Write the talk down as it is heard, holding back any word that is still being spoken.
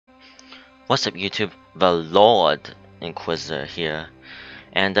What's up YouTube? The Lord Inquisitor here.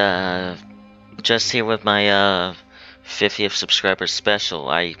 And just here with my 50th subscriber special.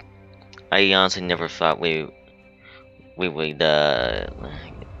 I honestly never thought we would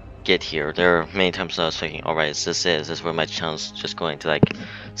get here. There are many times I was thinking, alright, this is where my channel's just going to like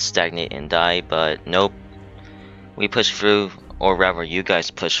stagnate and die, but nope. We pushed through, or rather you guys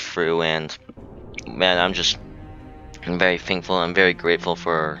pushed through, and man, I'm very thankful, I'm very grateful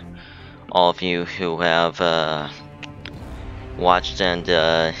for all of you who have watched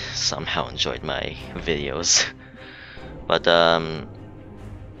and somehow enjoyed my videos. But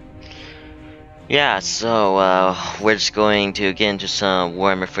yeah, so we're just going to get into some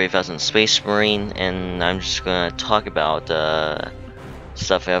Warhammer 40,000 Space Marine, and I'm just gonna talk about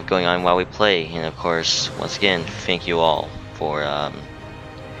stuff we have going on while we play. And of course, once again, thank you all for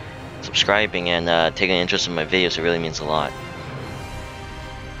subscribing and taking an interest in my videos. It really means a lot.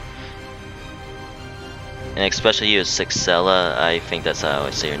 And especially you, Sixella, I think that's how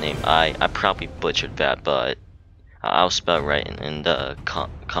I say your name. I probably butchered that, but I'll spell it right in the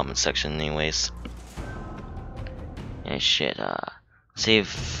comment section anyways. And shit, see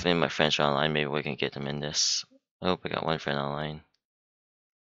if in my friends are online, maybe we can get them in this. I hope I got one friend online.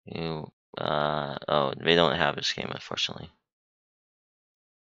 Oh, they don't have this game, unfortunately.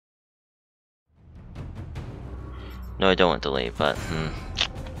 No, I don't want delay, but,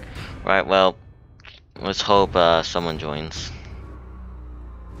 Right, well, let's hope someone joins.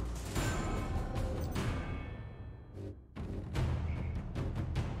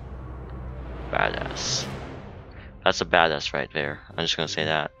 Badass. That's a badass right there. I'm just gonna say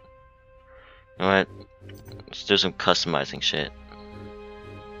that. You know what? Let's do some customizing shit.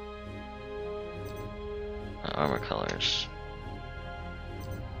 Armor colors.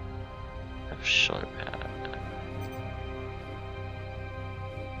 Have shoulder pad.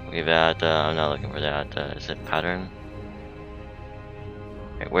 Leave that. I'm not looking for that. Is it pattern?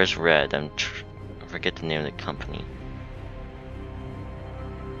 Okay, where's red? I forget the name of the company.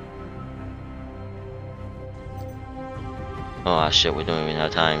 Oh shit, we don't even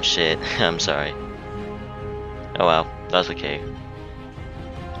have time. Shit, I'm sorry. Oh well, that's okay.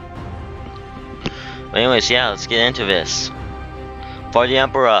 But anyways, yeah, let's get into this. For the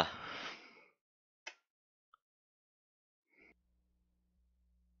Emperor!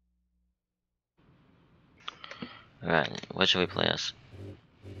 Alright, what should we play as?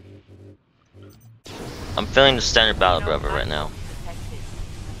 I'm feeling the standard battle brother right now.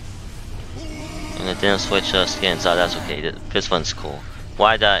 And it didn't switch skins, so that's okay. This one's cool.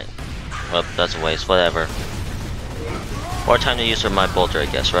 Why die? Well, that's a waste, whatever. More time to use for my bolter, I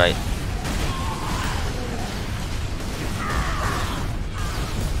guess, right?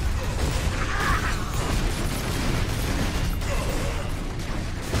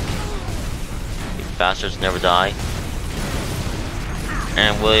 You bastards never die.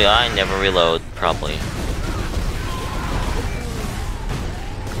 And will I never reload, probably.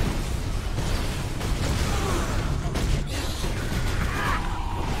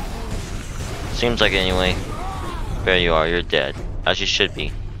 Seems like it anyway. There you are, you're dead. As you should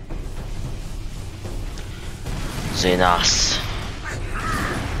be. Xenos.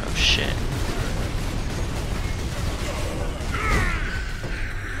 Oh shit.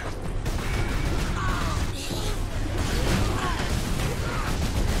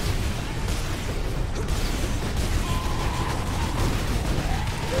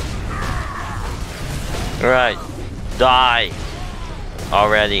 Alright. Die!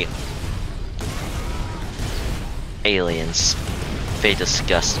 Already. Aliens. They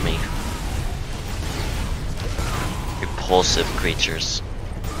disgust me. Repulsive creatures.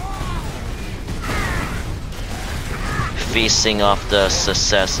 Feasting off the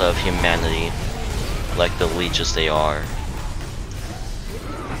success of humanity, like the leeches they are.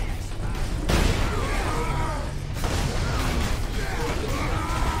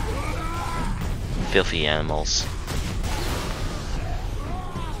 Filthy animals.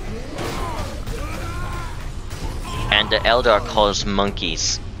 And the Eldar call us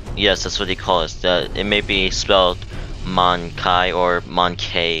monkeys. Yes, that's what they call us. It may be spelled Monkai or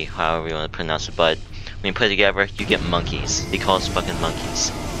Monkey, however you want to pronounce it, but when you put it together, you get monkeys. They call us fucking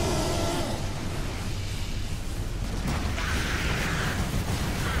monkeys.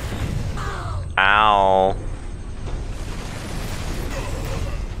 Ow.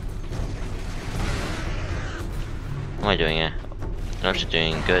 What am I doing here? I'm actually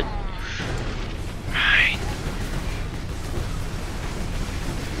doing good. Right.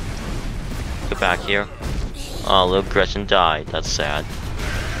 Go back here. Oh, little Gretchen died. That's sad.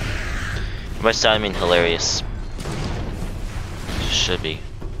 By sad, I mean hilarious. Should be.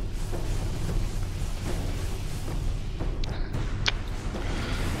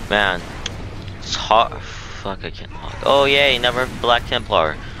 Man, it's hard. Fuck, I can't talk. Oh yay, never Black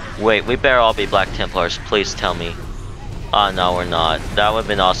Templar. Wait, we better all be Black Templars. Please tell me. Oh no, we're not. That would have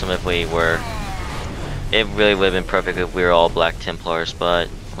been awesome if we were. It really would have been perfect if we were all Black Templars, but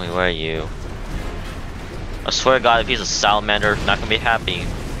wait, where are you? I swear to God, if he's a salamander, not gonna be happy.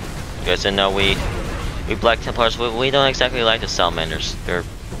 You guys didn't know we Black Templars, we don't exactly like the salamanders. They're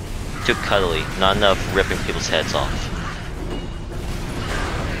too cuddly, not enough ripping people's heads off.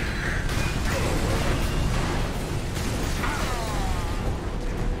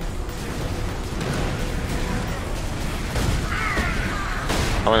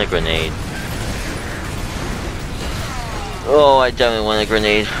 I want a grenade. Oh, I definitely want a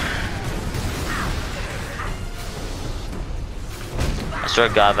grenade. I swear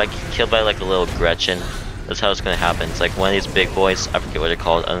to God, if I get killed by like a little Gretchen, that's how it's gonna happen. It's like one of these big boys, I forget what they're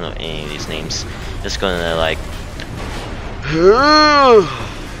called, I don't know any of these names. It's gonna like...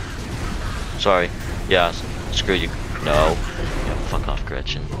 Sorry. Yeah, screw you. No. Yeah, fuck off,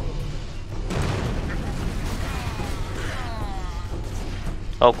 Gretchen.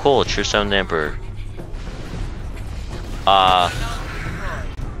 Oh cool, True Sound Emperor.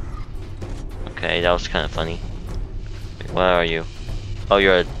 Okay, that was kind of funny. Wait, what are you? Oh,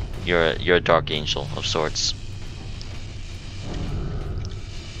 you're a dark angel of sorts.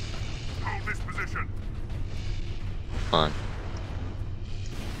 Hold this position. Come on.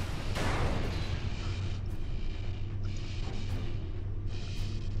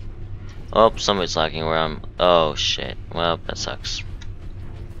 Oh, somebody's lagging where I'm. Oh shit. Well, that sucks.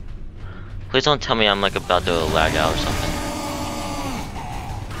 Please don't tell me I'm like about to lag out or something.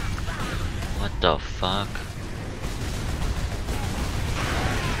 What the fuck?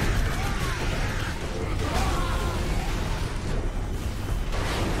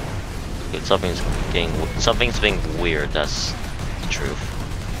 Dude, something's being weird, that's the truth.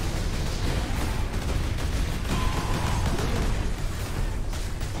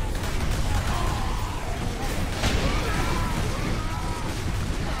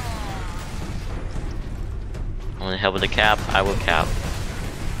 I want to help with the cap, I will cap.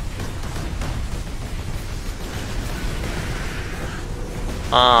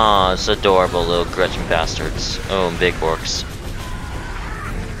 Ah, it's adorable little Gretchen bastards. Oh, big orcs.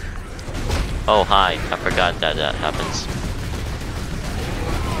 Oh, hi. I forgot that that happens.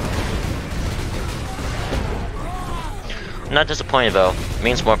 I'm not disappointed though. It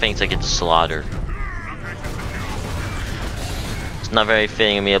means more things I get slaughtered. It's not very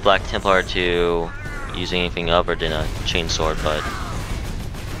fitting of me, a Black Templar, to use anything other than a chainsword, but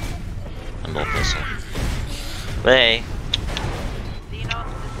a bolt pistol. But hey,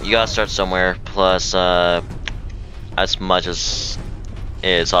 you gotta start somewhere. Plus, as much as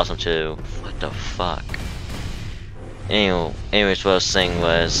it's awesome to. What the fuck? Anyways, what I was saying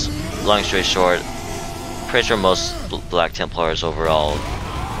was, long story short, pretty sure most Black Templars overall,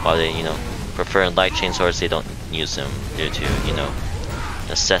 while they, prefer light chainswords, they don't use them due to,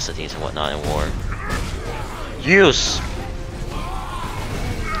 necessities and whatnot in war. Use!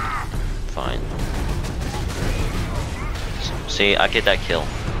 Fine. See, I get that kill.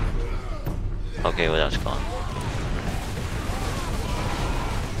 Okay, well that's gone.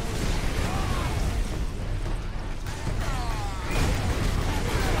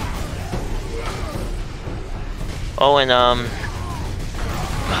 Oh, and oh,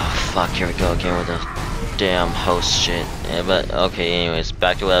 fuck, here we go again with the damn host shit. Yeah, but okay, anyways,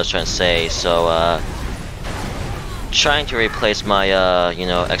 back to what I was trying to say. So, trying to replace my,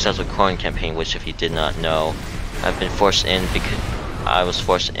 Exiles with Khorne campaign, which if you did not know, I've been forced in because I was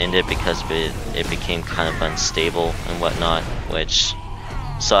forced to end it because it became kind of unstable and whatnot, which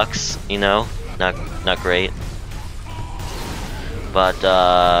sucks, not great. But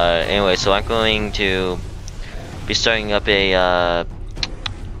anyway, so I'm going to be starting up a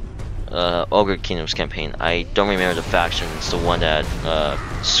Ogre Kingdoms campaign. I don't remember the faction. It's the one that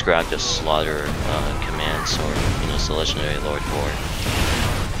Scrag the Slaughter commands, or it's the legendary Lord for.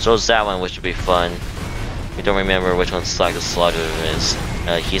 So it's that one, which would be fun. We don't remember which one Scrag the Slaughter is.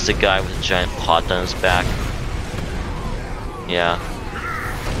 He's the guy with a giant pot on his back. Yeah,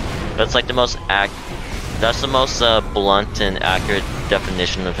 that's like the most That's the most blunt and accurate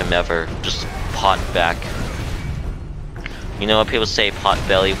definition of him ever. Just pot back. You know what people say, pot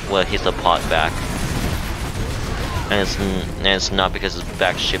belly? Well, he's a pot back. And it's not because his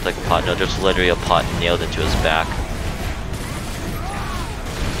back's shaped like a pot. No, there's literally a pot nailed into his back.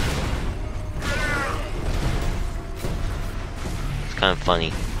 It's kind of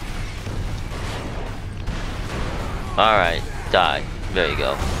funny. Alright, die. There you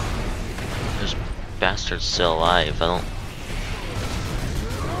go. This bastard's still alive. I don't...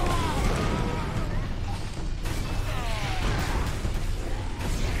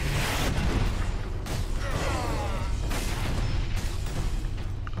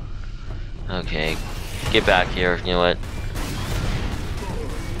 Okay, get back here. You know what?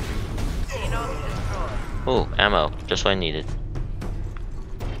 Ooh, ammo. Just what I needed.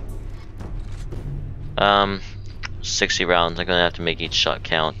 60 rounds. I'm gonna have to make each shot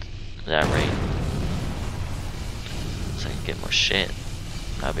count at that rate. So I can get more shit.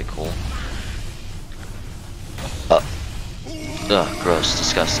 That'd be cool. Ugh, gross,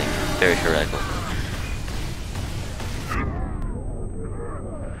 disgusting, very heretical.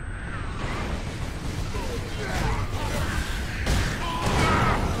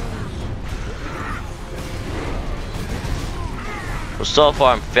 Well, so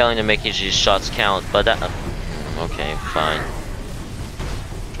far I'm failing to make each of these shots count, but that... okay, fine.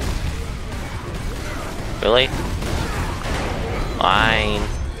 Really? Fine.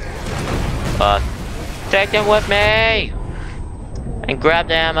 Take them with me! And grab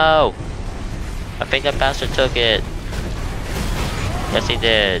the ammo! I think that bastard took it. Yes, he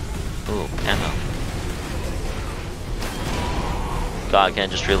did. Ooh, ammo. God, can I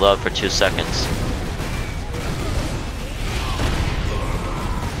just reload for 2 seconds?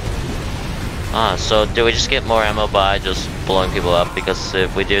 So do we just get more ammo by just blowing people up? Because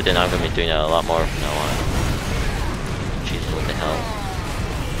if we do, then I'm gonna be doing that a lot more from now on. Jesus, what the hell?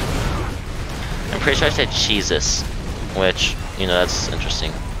 I'm pretty sure I said Jesus, which, you know, that's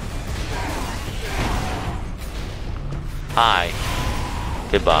interesting. Hi.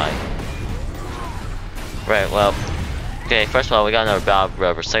 Goodbye. Right, well, okay, first of all, we got another battle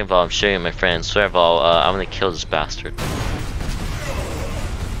rubber. Second of all, I'm shooting my friends. Third of all, I'm gonna kill this bastard.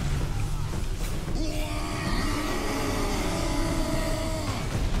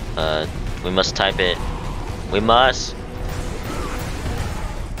 We must type it. We must.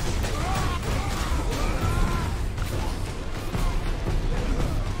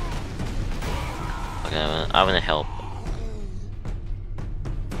 Okay, I'm gonna help.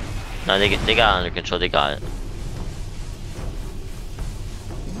 No, they got it under control. They got it.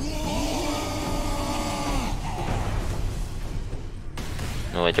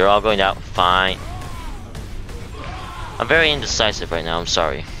 No wait, they're all going out. Fine. I'm very indecisive right now. I'm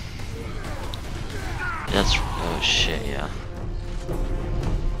sorry. That's... oh shit, yeah.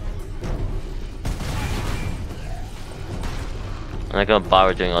 I'm not gonna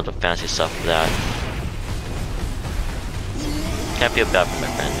bother doing all the fancy stuff for that. Can't feel bad for my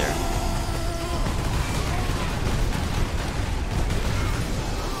friend there.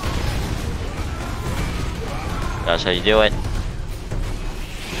 That's how you do it.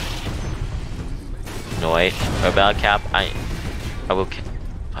 No wait, or battle cap, I will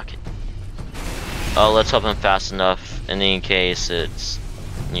fuck it. Oh, let's hope I'm fast enough. In any case, it's,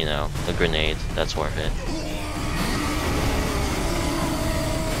 you know, a grenade. That's worth it.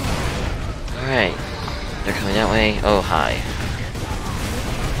 Alright. They're coming that way. Oh, hi.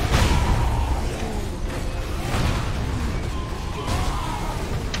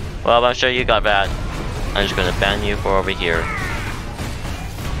 Well, I'm sure you got that. I'm just gonna ban you for over here.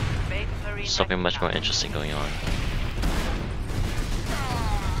 Something much more interesting going on.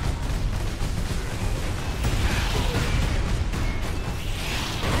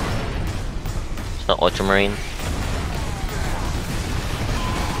 Ultramarine.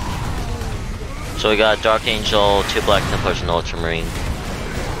 So we got Dark Angel, 2 Black Templars, and Ultramarine.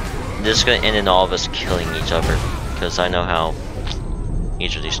 This is gonna end in all of us killing each other, because I know how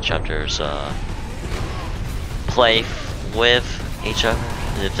each of these chapters play with each other,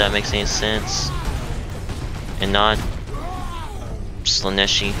 if that makes any sense. And not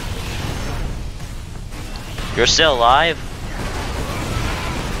Slaaneshi. You're still alive?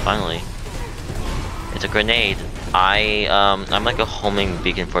 Finally. It's a grenade. I'm like a homing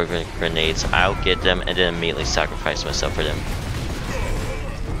beacon for grenades. I'll get them and then immediately sacrifice myself for them.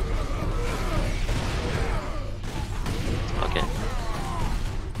 Okay.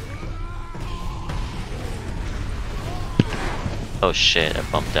 Oh shit, I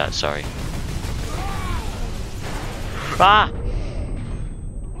bumped that, sorry. Ah!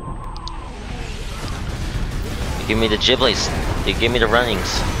 You give me the giblies. You give me the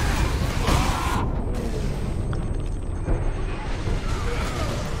runnings.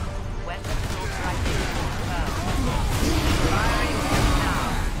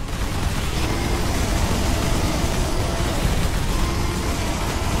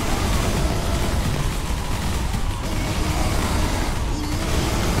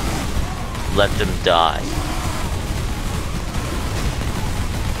 Let them die.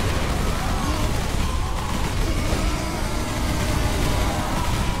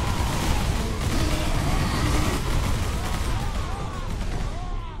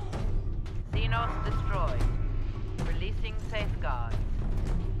 Xenos destroyed. Releasing safeguards.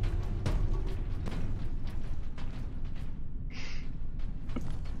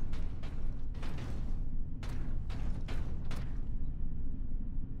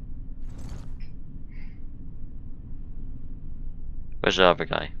 Where's the other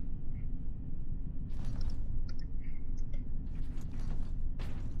guy?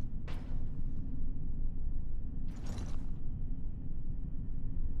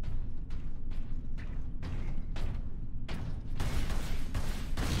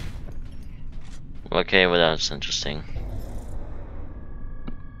 Okay, well that's interesting.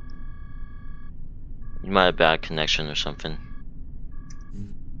 You might have bad connection or something.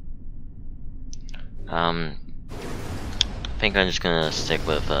 I think I'm just gonna stick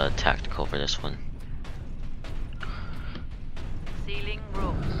with tactical for this one. Sealing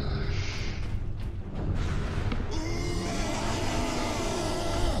room.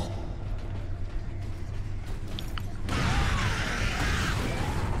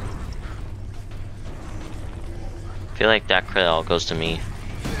 I feel like that credit all goes to me.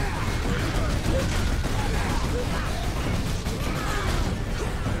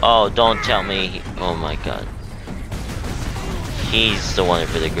 Oh, don't tell me. Oh my god. He's the one who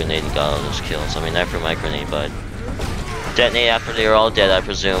threw the grenade and got all those kills. I mean, I threw my grenade, but detonate after they're all dead, I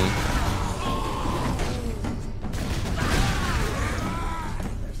presume.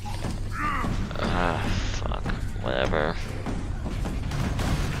 Ah, fuck. Whatever.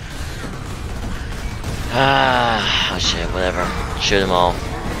 Ah, oh shit, whatever. Shoot them all.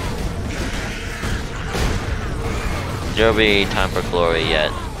 There'll be time for glory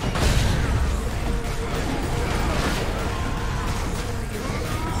yet.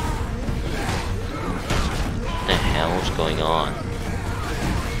 What the hell's going on?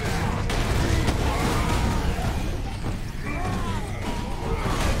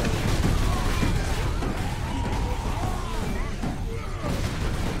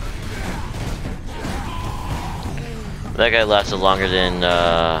 That guy lasted longer than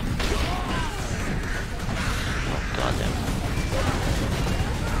oh, goddamn.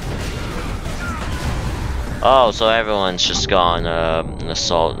 Oh, so everyone's just gone an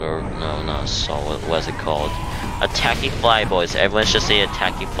assault, or no, not assault, what was it called? Attacky flyboys. Everyone's just a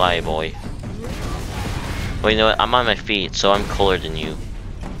attacky flyboy. Well, you know what? I'm on my feet, so I'm cooler than you.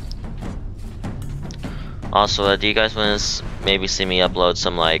 Also, do you guys want to maybe see me upload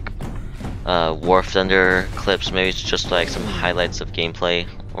some like War Thunder clips? Maybe it's just like some highlights of gameplay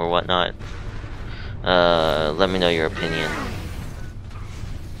or whatnot. Let me know your opinion.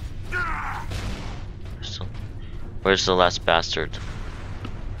 Where's the last bastard?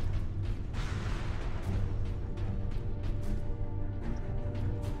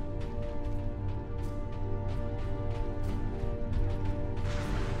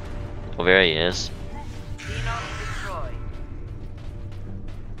 Oh, there he is.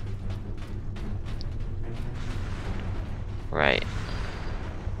 Right.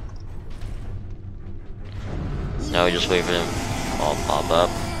 Now we just wait for them all pop up.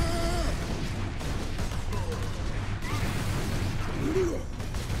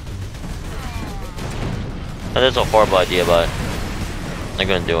 That's a horrible idea, but I'm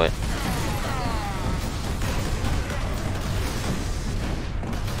gonna do it.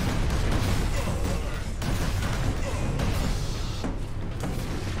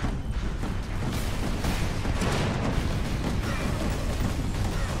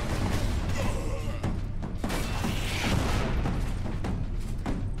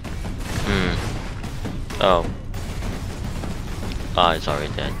 Oh. Ah, he's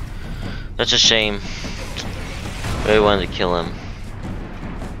already dead. That's a shame. Really wanted to kill him.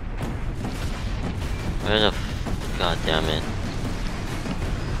 Where the god damn it.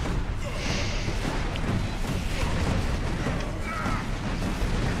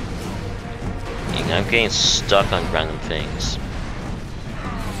 I'm getting stuck on random things.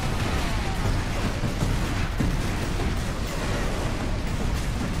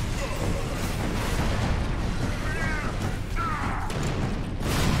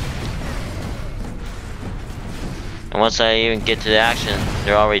 And once I even get to the action,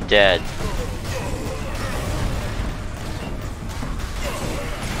 they're already dead.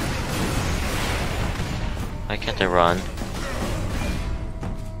 Why can't I run?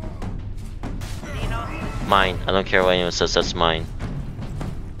 Mine. I don't care what anyone says, that's mine.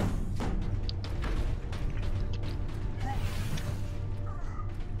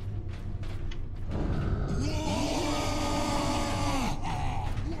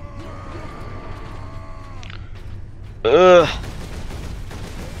 Ugh.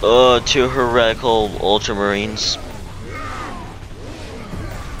 Two heretical ultramarines.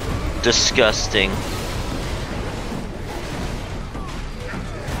 Disgusting.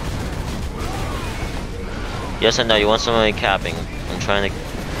 Yes, I know, you want somebody capping. I'm trying to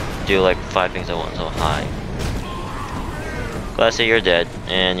do like 5 things at once. Oh, hi. Glad to say you're dead,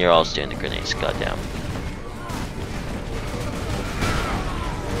 and you're all stealing the grenades, goddamn.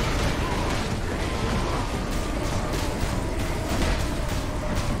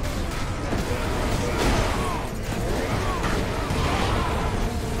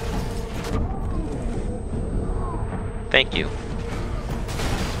 Thank you.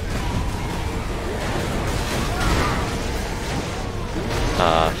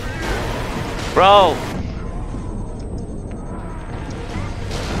 Bro!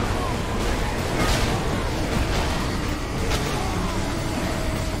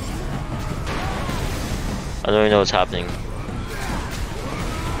 I don't even know what's happening.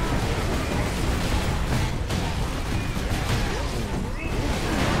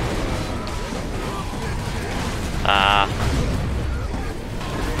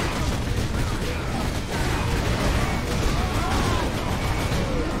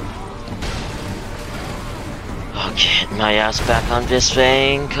 I'll get my ass back on this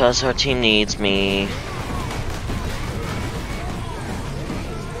thing, cause our team needs me.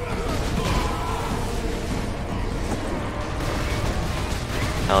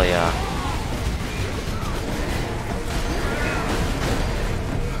 Hell yeah.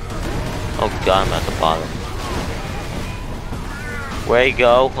 Oh god, I'm at the bottom. Where you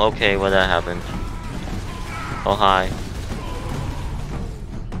go? Okay, well that happened. Oh hi.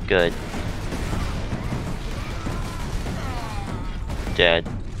 Good. Dead.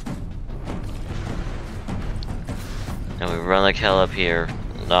 And we run like hell up here.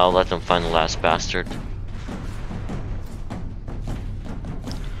 I'll let them find the last bastard.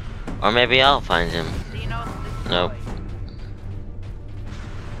 Or maybe I'll find him. Nope.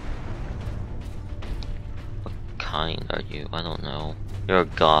 What kind are you? I don't know. You're a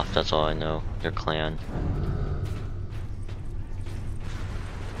goth, that's all I know. Your clan.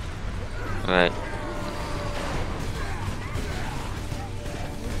 Alright.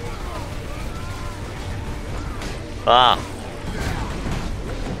 Ah!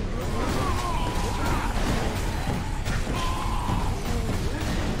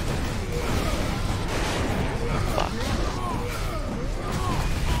 Fuck.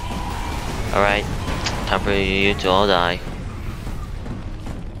 Alright. Time for you to all die.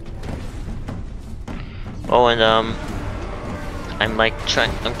 Oh, and I'm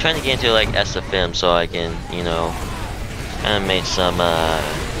trying to get into like SFM so I can, you know, kind of make some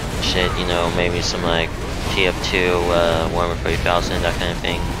shit, you know, maybe some like TF2 Warhammer 40,000, that kind of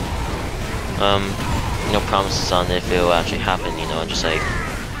thing. No promises on if it will actually happen, you know, I'm just like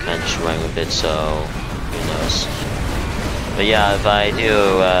kind of just running with it, so who knows. But yeah, if I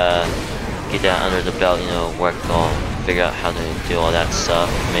do get that under the belt, you know, figure out how to do all that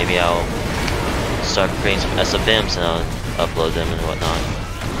stuff, maybe I'll start creating some SFMs and I'll upload them and whatnot.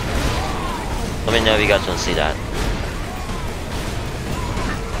 Let me know if you guys want to see that.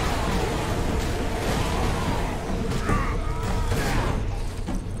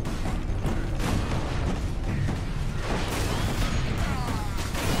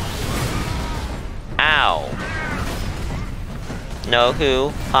 Ow! Know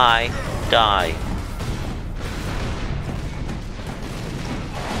who? Hi. Die.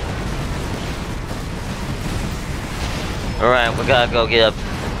 Alright, we gotta go get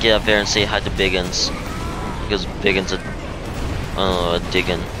up there and say hi to Biggins. Because Biggins a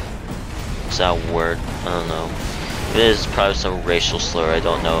diggin'. Is that a word? I don't know. It is probably some racial slur, I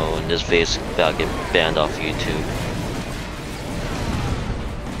don't know, and this video's about to get banned off YouTube.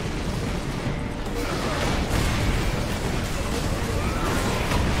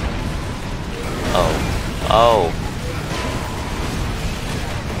 Oh.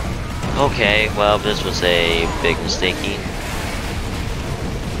 Okay, well, this was a big mistakey.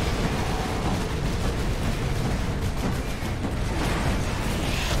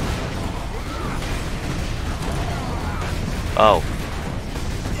 Oh.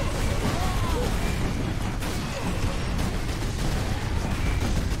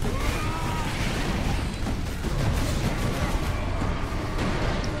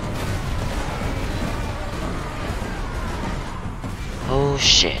 Oh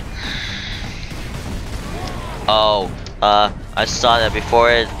shit. Oh, I saw that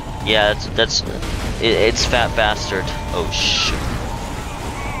before it. Yeah, it's Fat Bastard. Oh shit.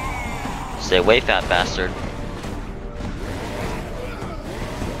 Stay away, Fat Bastard.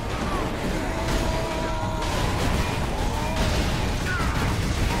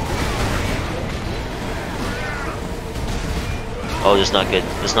 Oh, this is not good.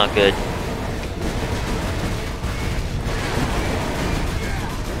 This is not good.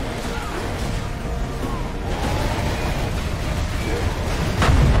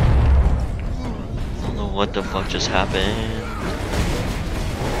 What the fuck just happened?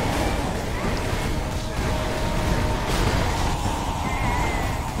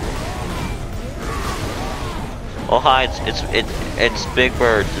 Oh hi, it's Big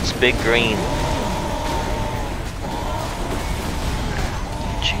Bird. It's Big Green.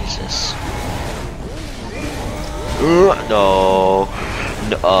 Jesus. No. No.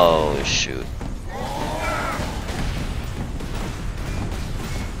 Oh, shoot.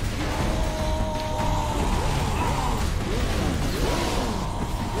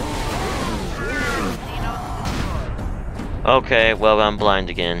 Okay, well, I'm blind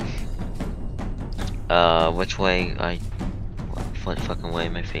again. Which way what fucking way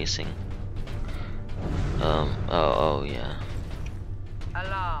am I facing? Oh, yeah.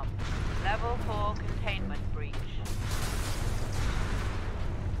 Alarm. Level 4 containment breach.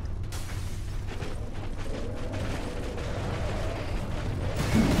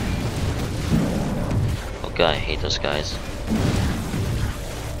 Oh god, I hate those guys.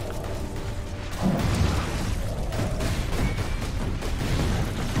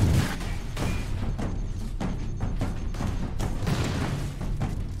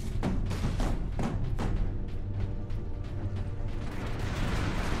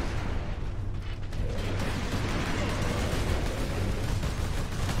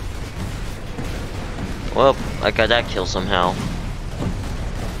 Well, I got that kill somehow.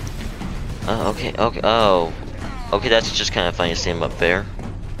 Okay, oh. Okay, that's just kind of funny to see him up there.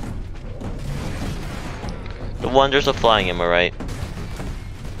 The wonders of flying, am I right?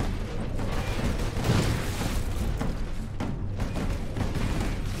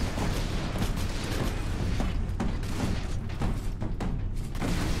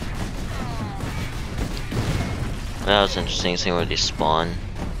 That was interesting, seeing where they spawn.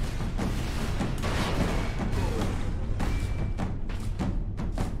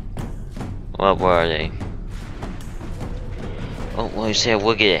 Well, where are they? Oh, well, you say I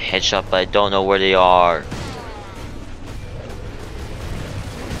would get a headshot, but I don't know where they are.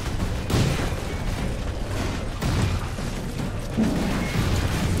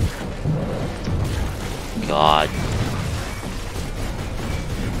 God.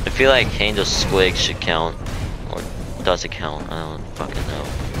 I feel like hitting those squigs should count. Or does it count? I don't fucking know.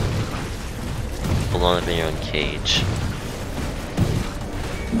 Blown up in your own cage.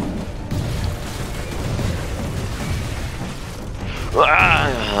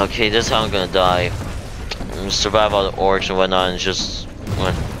 Okay, this is how I'm gonna die. I'm gonna survive all the orcs and whatnot, and just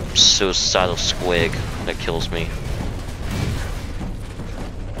one suicidal squig that kills me.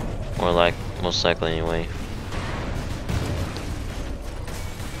 Or like, most likely anyway.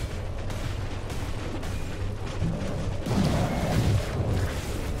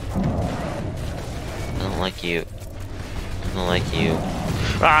 I don't like you. I don't like you.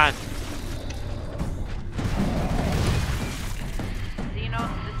 Ah!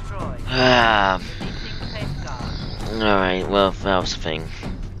 Ah. Alright, well, that was the thing.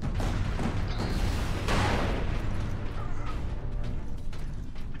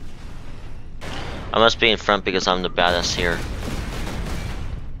 I must be in front because I'm the badass here.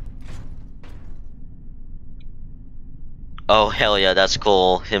 Oh, hell yeah, that's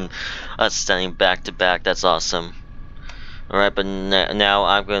cool. Him standing back to back, that's awesome. Alright, but now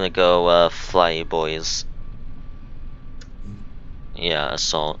I'm gonna go fly, boys. Yeah,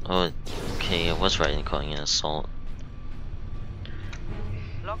 assault. Oh, okay, I was right in calling it assault.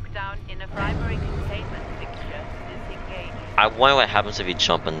 Lockdown in a primary containment fixture. Disengage. I wonder what happens if you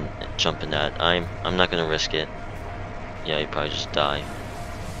jump in that. I'm not gonna risk it. Yeah, you probably just die.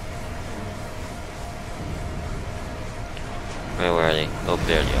 Where are they? Oh,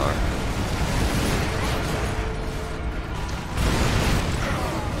 there they are.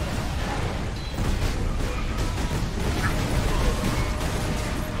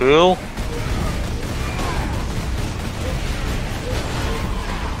 Who?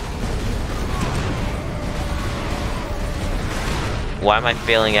 Why am I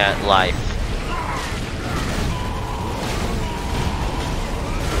failing at life?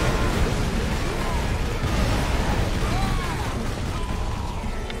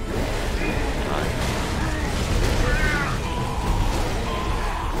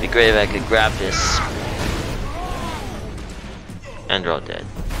 It'd be great if I could grab this. And they're all dead.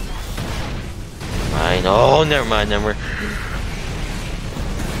 I know. Never mind. Never.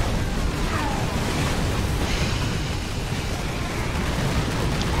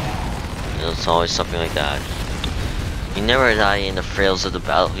 It's always something like that. You never die in the thrills of the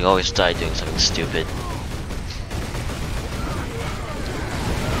battle. You always die doing something stupid.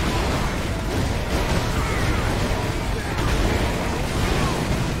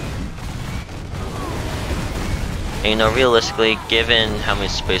 And, you know, realistically, given how many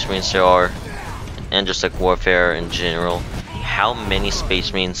Space Marines there are, and just like warfare in general, how many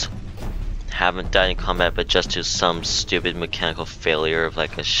Space Marines haven't died in combat but just to some stupid mechanical failure of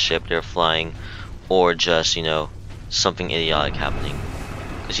like a ship they're flying, or just, you know, something idiotic happening?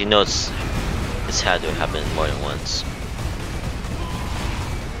 Because you know it's It's had to happen more than once.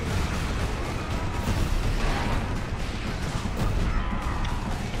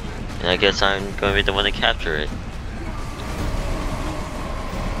 And I guess I'm going to be the one to capture it.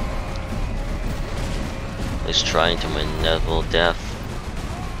 At least trying to my inevitable death.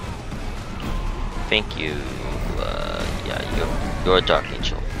 Thank you. Yeah, you're a Dark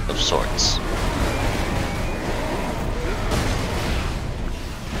Angel of sorts.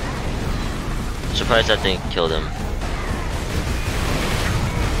 Surprised that didn't kill them.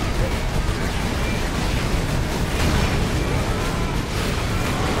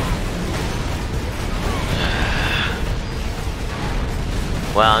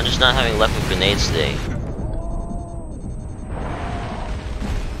 Wow, I'm just not having luck with grenades today.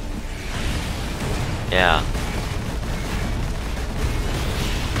 Yeah.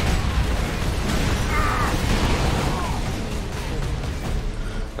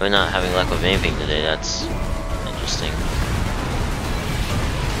 We're not having luck with anything today, that's interesting.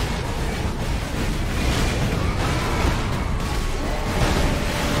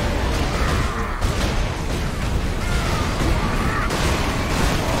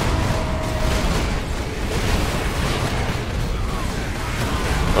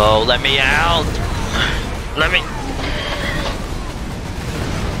 Oh, let me out! Let me...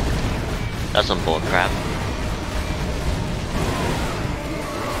 That's some bull crap.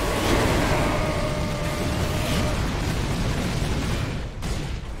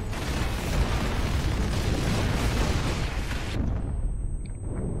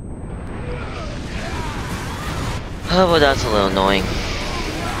 Oh, well, that's a little annoying.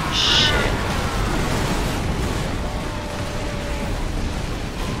 Shit.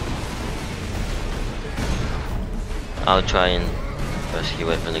 I'll try and rescue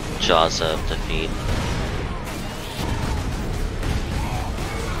it from the jaws of defeat.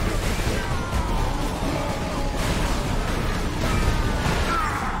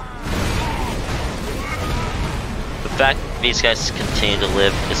 The fact that these guys continue to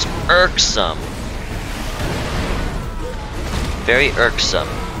live is irksome. Very irksome.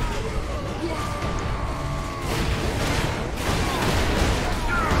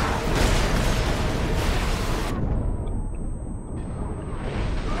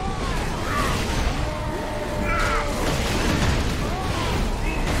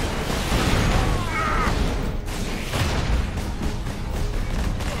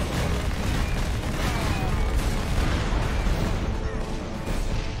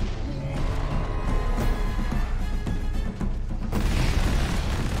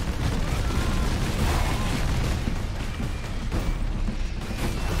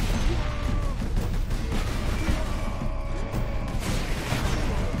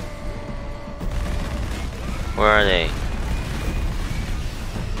 Where are they?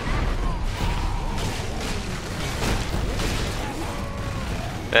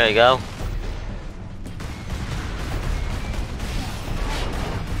 There you go.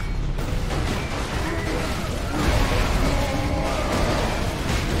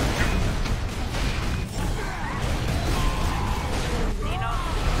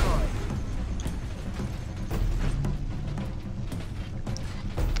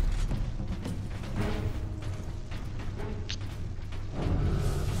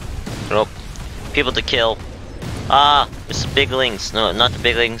 Nope. People to kill. Ah, it's the biglings. No, not the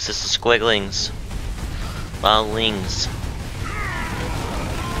biglings, it's the squigglings. Wildlings.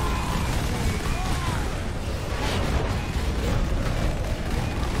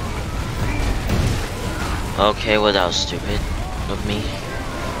 Okay, well that was stupid of me.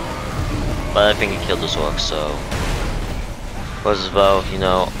 But I think it killed this orc, so... Was about, you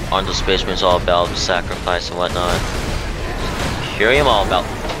know, on the Space Marines all about sacrifice and whatnot. Hear him all about.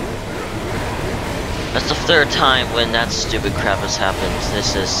 That's the third time when that stupid crap has happened.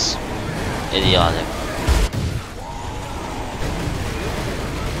 This is idiotic.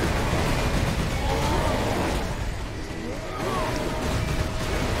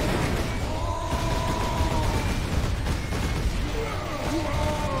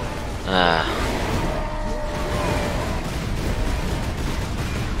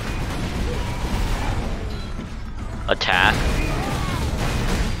 Attack.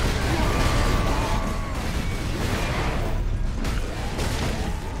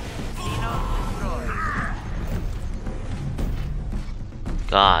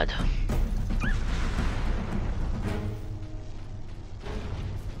 God.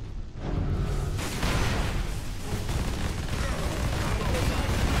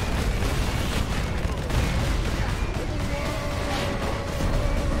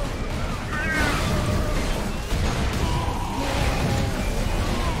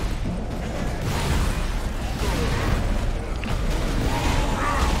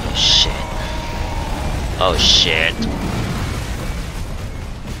 Oh shit.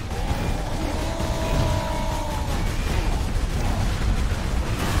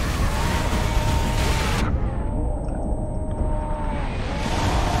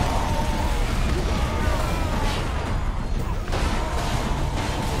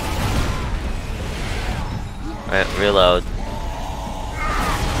 Alright, reload.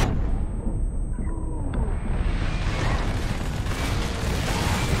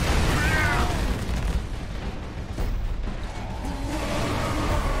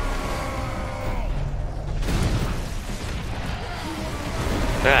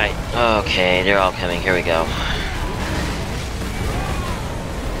 Alright, okay, they're all coming, here we go.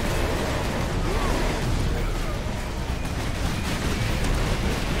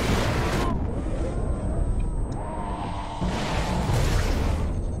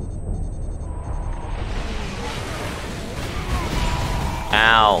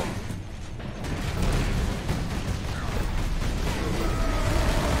 Ow.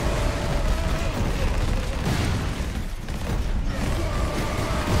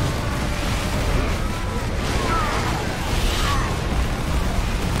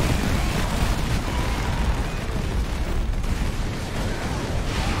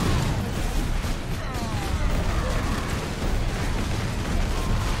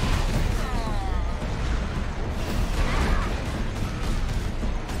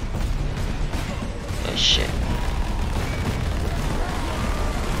 Oh shit.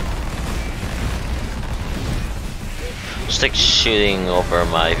 Stick shooting over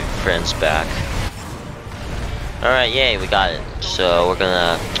my friend's back. Alright, yay, we got it. So we're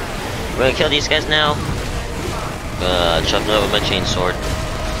gonna kill these guys now. Chop them up with my chainsaw.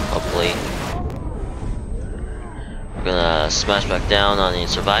 Hopefully. We're gonna smash back down on the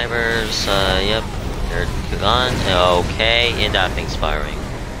survivors. Yep. They're gone. Okay, and that thing's firing.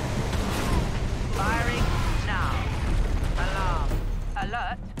 Firing now. Alarm.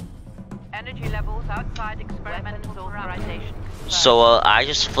 Alert. Energy levels outside experimental authorization. So I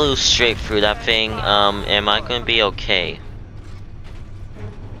just flew straight through that thing. Am I gonna be okay?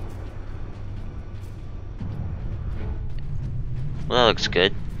 Well, that looks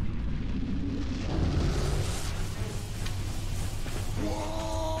good.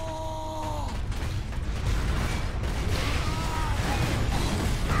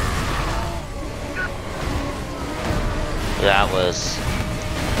 That was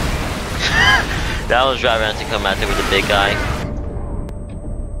that was right around to come out there with the big guy.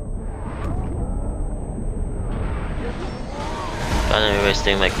 Got him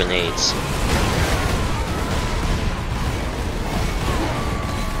wasting my grenades.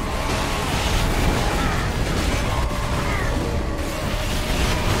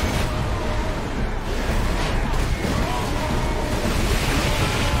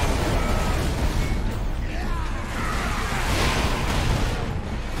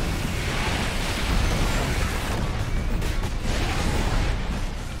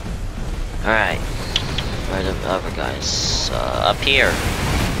 Alright, where are the other guys? Up here.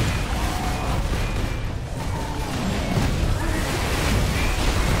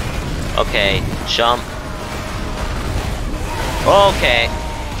 Okay, jump. Okay.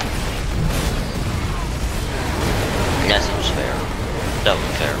 That seems fair. That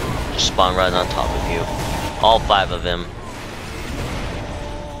was fair. Just spawn right on top of you. All 5 of them.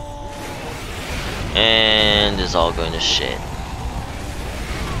 And it's all going to shit.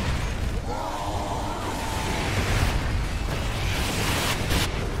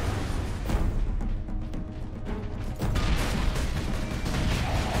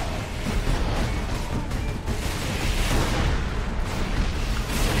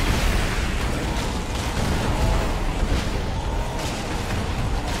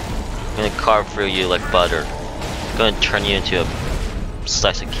 I'm gonna carve through you like butter. I'm gonna turn you into a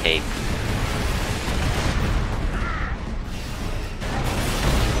slice of cake.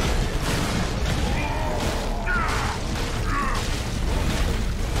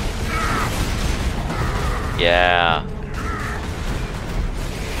 Yeah.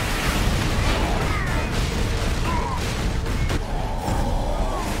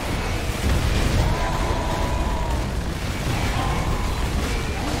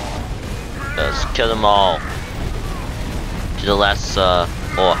 Let's kill them all. To the last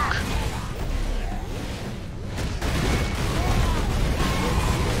orc.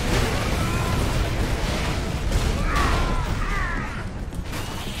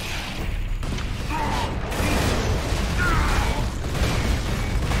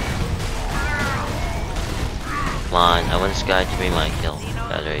 Come on, I want this guy to be my kill.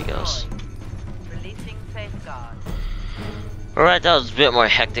 Yeah, there he goes. Releasing safeguard. Alright, that was a bit more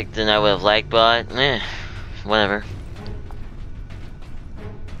hectic than I would have liked, but whatever.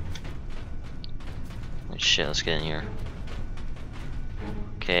 Oh, shit, let's get in here.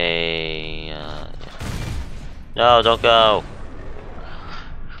 Okay, yeah. No, don't go!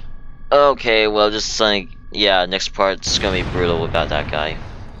 Okay, well, just like, yeah, next part's gonna be brutal without that guy.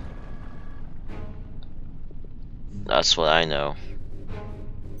 That's what I know.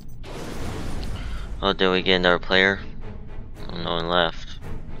 Oh, did we get another player? No one left.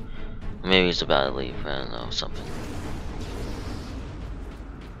 Maybe he's about to leave, I don't know, something.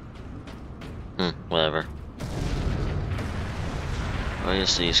 Whatever. What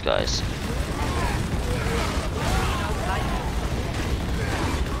is these guys?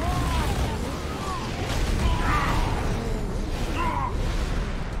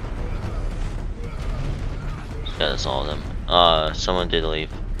 Yeah, that's all of them. Someone did leave.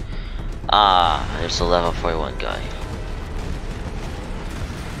 Ah, there's a level 41 guy.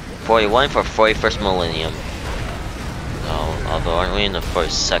 41 for 41st millennium. Oh, although aren't we in the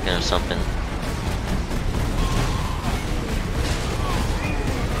 42nd or something?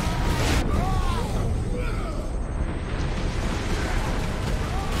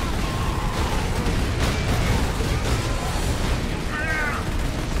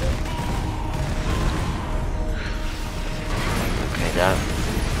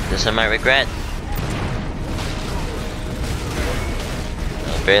 This I might regret.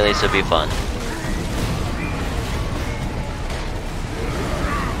 At the very least, it'll be fun.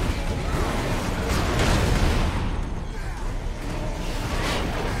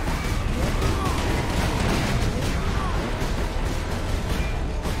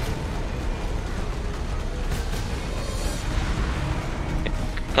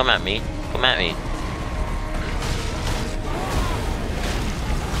 Come at me. Come at me.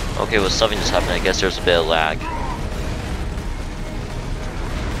 Okay, well, something just happened. I guess there's a bit of lag.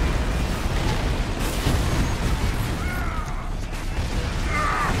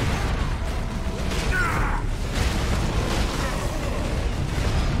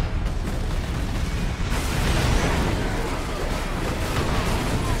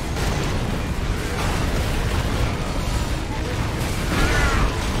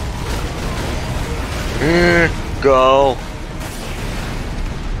 Go.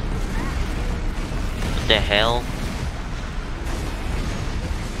 What the hell?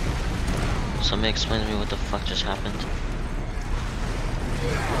 Somebody explain to me what the fuck just happened.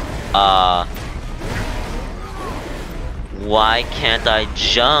 Why can't I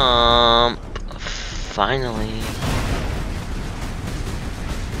jump? Finally.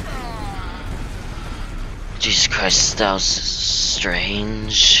 Jesus Christ, that was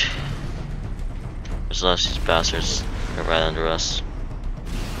strange. There's lots of these bastards right under us.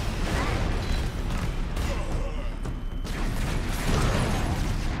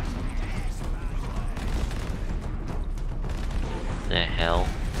 The hell?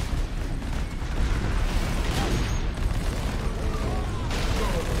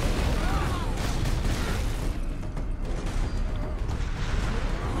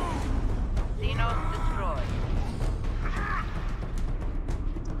 Xenos destroyed.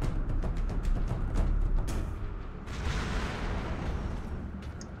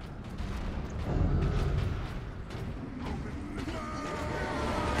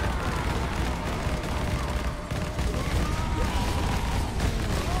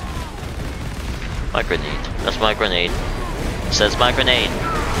 My grenade. That's my grenade. It says my grenade.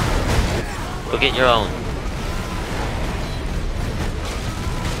 Go get your own.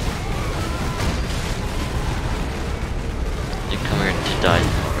 You come here to die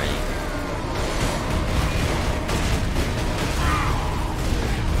already.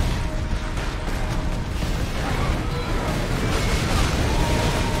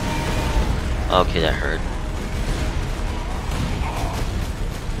 Okay, that hurt.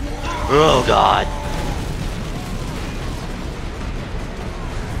 Oh god.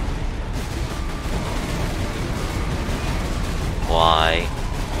 Why?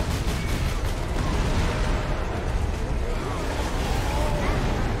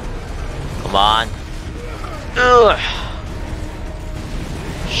 Come on. Ugh.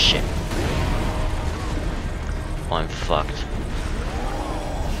 Shit. Oh, I'm fucked.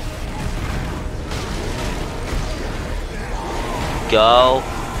 Go.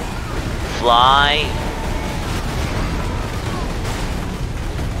 Fly.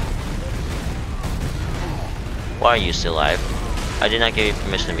 Why are you still alive? I did not give you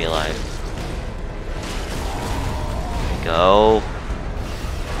permission to be alive. Go.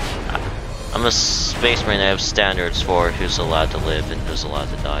 I'm a space marine. I have standards for who's allowed to live and who's allowed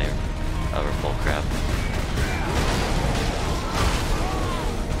to die or other bullcrap.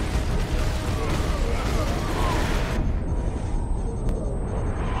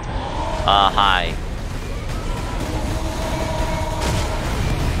 hi.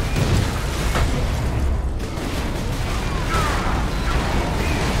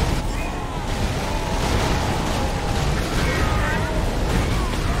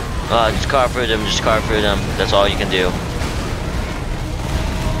 Just carve through them, just carve through them. That's all you can do.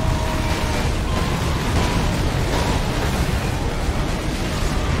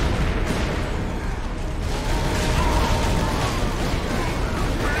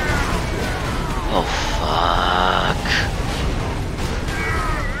 Oh, fuck.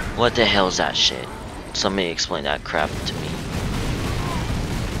 What the hell is that shit? Somebody explain that crap to me.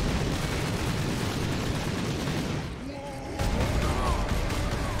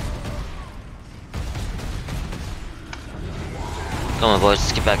 Come on, boys,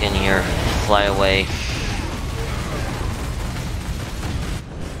 let's get back in here. Fly away.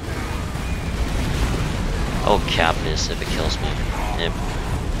 Oh, cap this if it kills me. Yep.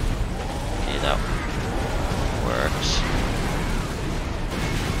 Okay, that works.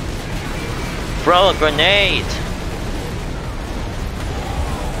 Throw a grenade!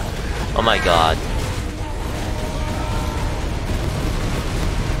 Oh my god.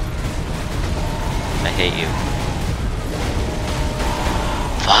 I hate you.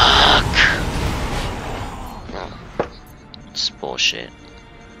 Fuck! It's bullshit.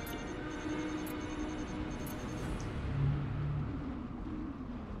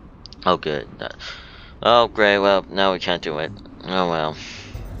 Oh good. Oh great, well, now we can't do it. Oh well.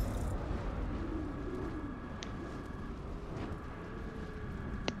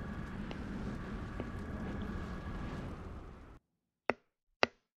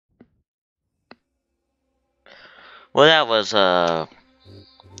 Well, that was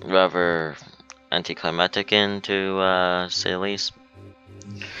rather anticlimactic end to say the least.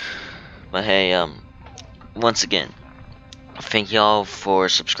 But hey, once again, thank y'all for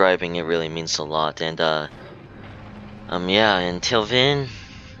subscribing. It really means a lot. And yeah, until then,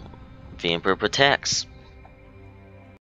 the Emperor protects.